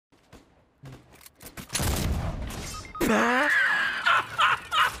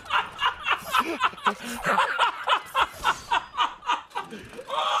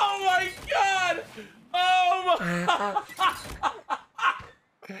Oh my god! Oh my!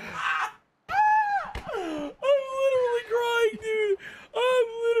 I'm literally crying, dude. I'm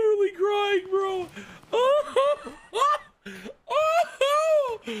literally crying, bro.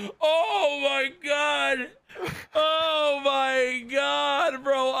 Oh my god. Oh my god,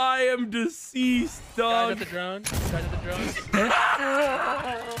 bro. I am deceased, dog. Guys at the drone. Guys at the drone.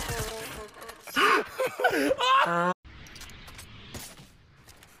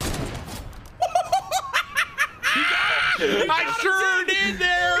 I sure did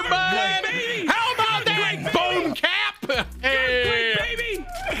there, bud. How about that bone cap? Hey, baby.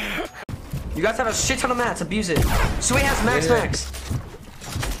 You guys have a shit ton of mats. Abuse it. Sweet has max.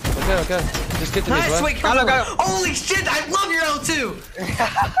 Okay. Just get to Nice, me, Sweet. Go. Holy shit! I love your L2.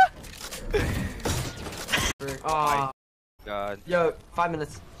 Oh God. Yo, 5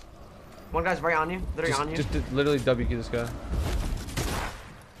 minutes. One guy's right on you. Literally on you. Just literally W key this guy.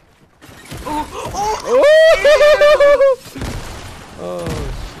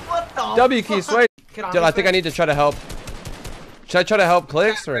 What the W key, sweet. Dude, I think I need to try to help. Should I try to help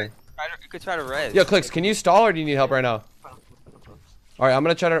Clix or? You could try to res. Yo, Clix, can you stall or do you need help right now? Alright, I'm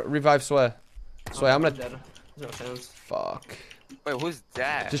gonna try to revive Sway. Sway, I'm gonna. Fuck. Wait, who's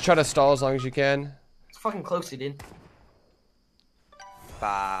that? Just try to stall as long as you can. It's fucking close, dude.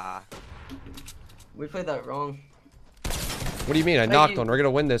 Bah. We played that wrong. What do you mean? I knocked one. We're gonna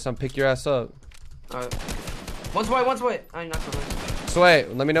win this. I'm pick your ass up. Alright. One's white. I knocked one. Sway,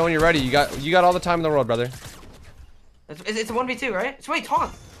 let me know when you're ready. You got all the time in the world, brother. It's a 1v2, right? Sway,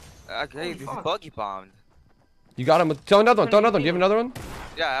 taunt. Okay, he's buggy bombed. You got him. Throw another one. Throw another one. Do you have another one?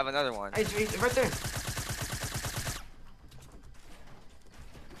 Yeah, I have another one. Hey, right there.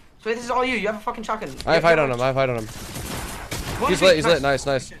 Sway, this is all you. You have a fucking shotgun. I have height on him. He's lit. He's lit. Nice.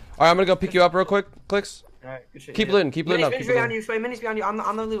 Alright, I'm gonna go pick you up real quick, Clix. Alright, good shit. Keep looting up. Minis behind you, Sway. Minis behind you. On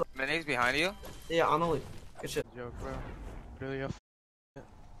the loot. Minis behind you? Yeah, on the loot. Good shit. Joke, bro. Really off.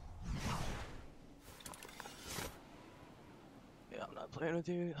 Yeah, I'm not playing with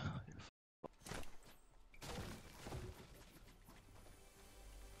you.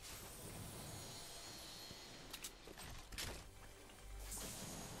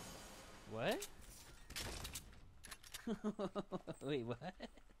 What? Wait, what?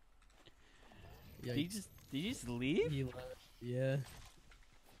 Yeah, did you just leave? Yeah.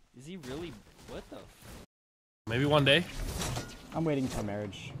 Is he really? What the? Maybe one day. I'm waiting till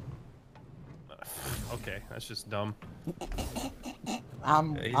marriage. Okay, that's just dumb.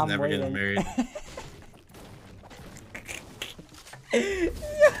 I'm never waiting. getting married.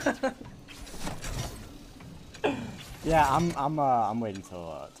 Yeah, I'm waiting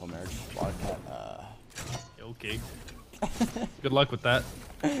till marriage. Okay. Good luck with that.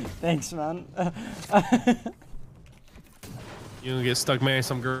 Thanks, man. You gonna get stuck marrying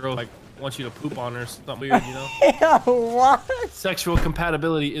some girl like wants you to poop on her or something weird, you know? Yeah, what? Sexual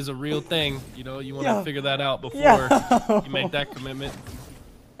compatibility is a real thing, you know. You want to figure that out before you make that commitment.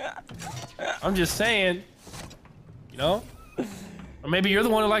 I'm just saying, you know. Or maybe you're the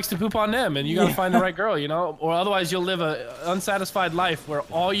one who likes to poop on them, and you gotta find the right girl, you know. Or otherwise, you'll live a unsatisfied life where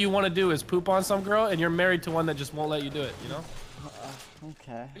all you want to do is poop on some girl, and you're married to one that just won't let you do it, you know.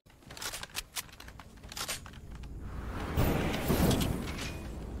 Okay.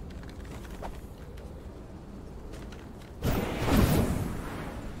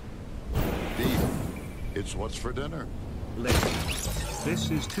 It's what's for dinner.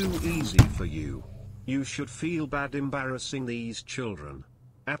 This is too easy for you. You should feel bad embarrassing these children.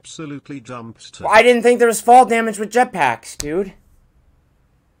 Absolutely dumpster. I didn't think there was fall damage with jetpacks, dude.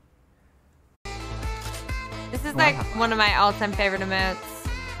 This is like one of my all-time favorite emotes.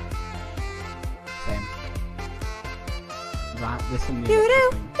 Same. That, this and the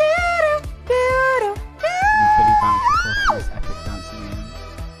Billy bounce across this epic dancing game.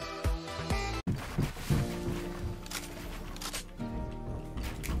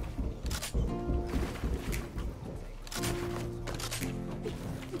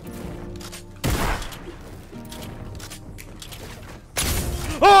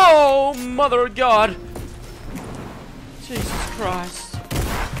 Oh, mother of God! Jesus Christ!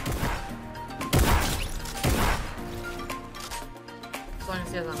 As long as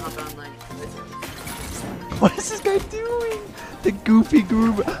he doesn't hop on like. What is this guy doing? The goofy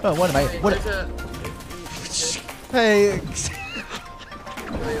goob. Oh, what am I? What? Hey.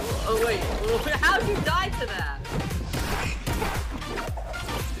 Wait, how'd you die to that?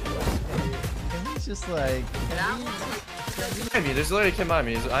 He's just like. That one? Maybe there's literally a kid by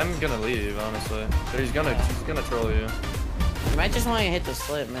me. I'm gonna leave, honestly. He's gonna troll you. You might just want to hit the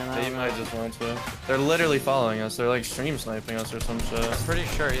slip, man. They might just want to. They're literally following us. They're like stream sniping us or some shit. I'm pretty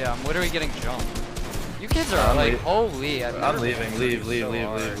sure, yeah. I'm literally getting jumped. You kids are like, holy. I'm leaving. Leave.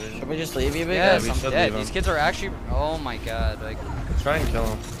 Should we just leave you, big Yes, guy? I'm dead. These kids are actually. Oh my god. Like, try and kill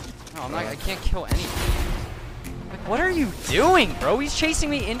him. No, I'm not. I can't kill anything. Like, what are you doing, bro? He's chasing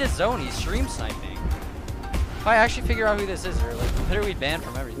me into zone. He's stream sniping. If I actually figure out who this is, they're like literally banned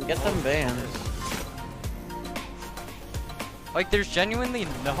from everything. Get them banned. Like, there's genuinely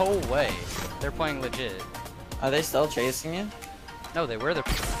no way they're playing legit. Are they still chasing you? No, they were.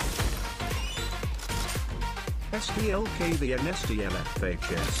 SDLK the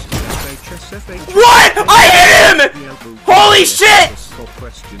NSDLFHS. What? I hit him! Holy shit!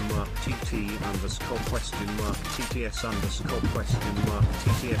 Question mark TT underscore question mark TTS underscore question mark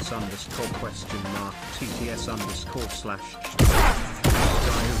TTS underscore question mark TTS underscore slash.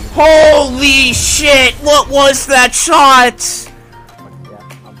 Holy shit! What was that shot? Yeah,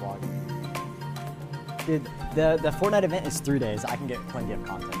 I'm vlogging. Dude, the Fortnite event is 3 days. I can get plenty of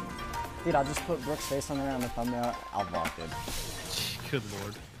content. Dude, I'll just put Brooke's face on there on the thumbnail. I'll vlog, dude. Good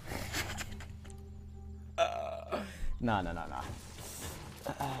lord. No.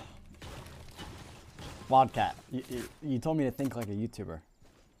 Wildcat, you told me to think like a YouTuber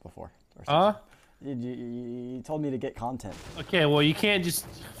before. Huh? You told me to get content. Okay, well you can't just.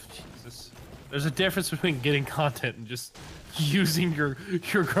 Jesus. There's a difference between getting content and just using your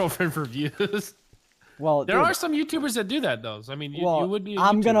girlfriend for views. Well, there dude, are some YouTubers that do that though. So, I mean, you would be.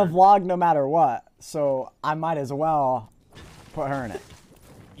 I'm gonna vlog no matter what, so I might as well put her in it.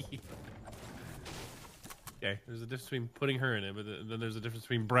 Okay, there's a difference between putting her in it, but then there's a difference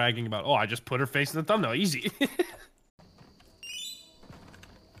between bragging about, oh, I just put her face in the thumbnail. Easy.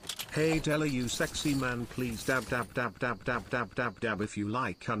 Hey Della, you sexy man, please dab if you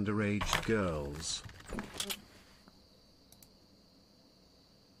like underage girls.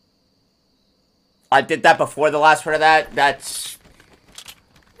 I did that before the last part of that. That's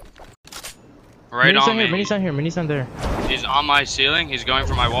right on me. Mini's down here. Mini's down there. He's on my ceiling. He's going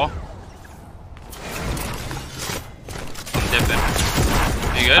for my wall. I'm dipping.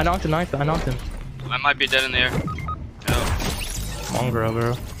 You good? I knocked him. I knocked him. I might be dead in the air. Come on,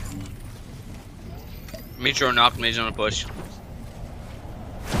 bro. Mitro knocked me. He's on a push.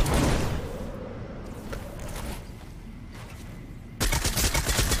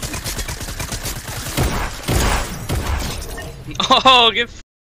 Oh, good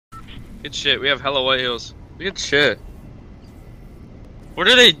shit. We have hella white heels. Good shit. What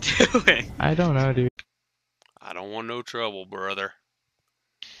are they doing? I don't know, dude. I don't want no trouble, brother.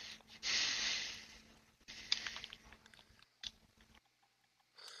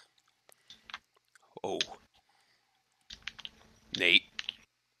 Oh. Nate.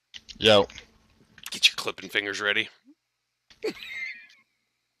 Yo. Get your clipping fingers ready. You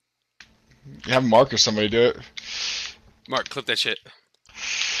have Mark or somebody do it. Mark, clip that shit.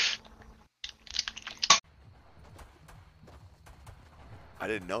 I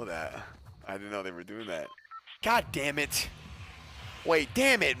didn't know that. I didn't know they were doing that. God damn it. Wait,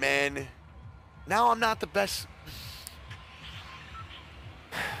 damn it, man. Now I'm not the best.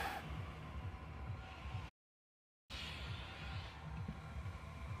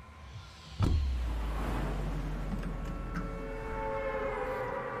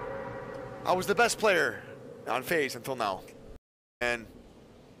 I was the best player on FaZe until now. And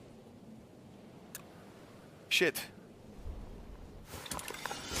shit.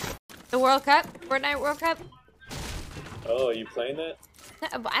 The World Cup? Fortnite World Cup? Oh, are you playing that?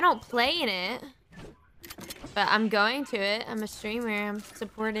 I don't play in it. But I'm going to it. I'm a streamer. I'm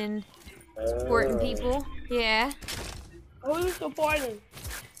supporting people. Yeah. Who are you supporting?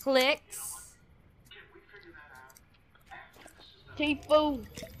 Clix. Tfue.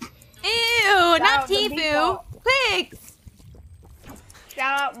 Ew, not Tfue. Clix.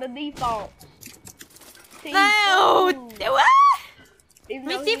 Shout out the default. No. What? I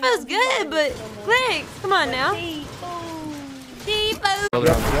mean, Tfue's good, but Clix, come on now. Tfue.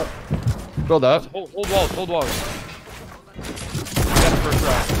 Build up. Hold walls. First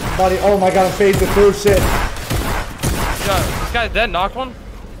round. Buddy, oh my god, I'm phasing through shit. This guy's dead. Knocked one.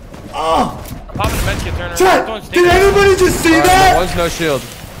 Oh! I'm popping the medkit, Turner. Chat, did anybody just see that? One's no shield.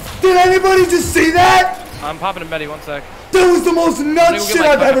 Did anybody just see that? I'm popping a medi. 1 sec. That was the most nuts shit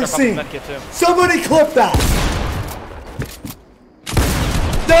I've ever seen. Somebody clip that.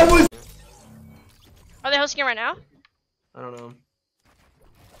 That was. Are they hosting it right now? I don't know.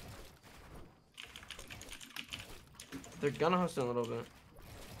 They're gonna host it in a little bit.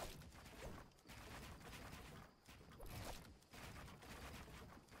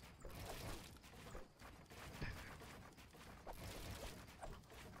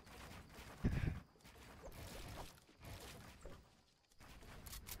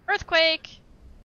 Earthquake.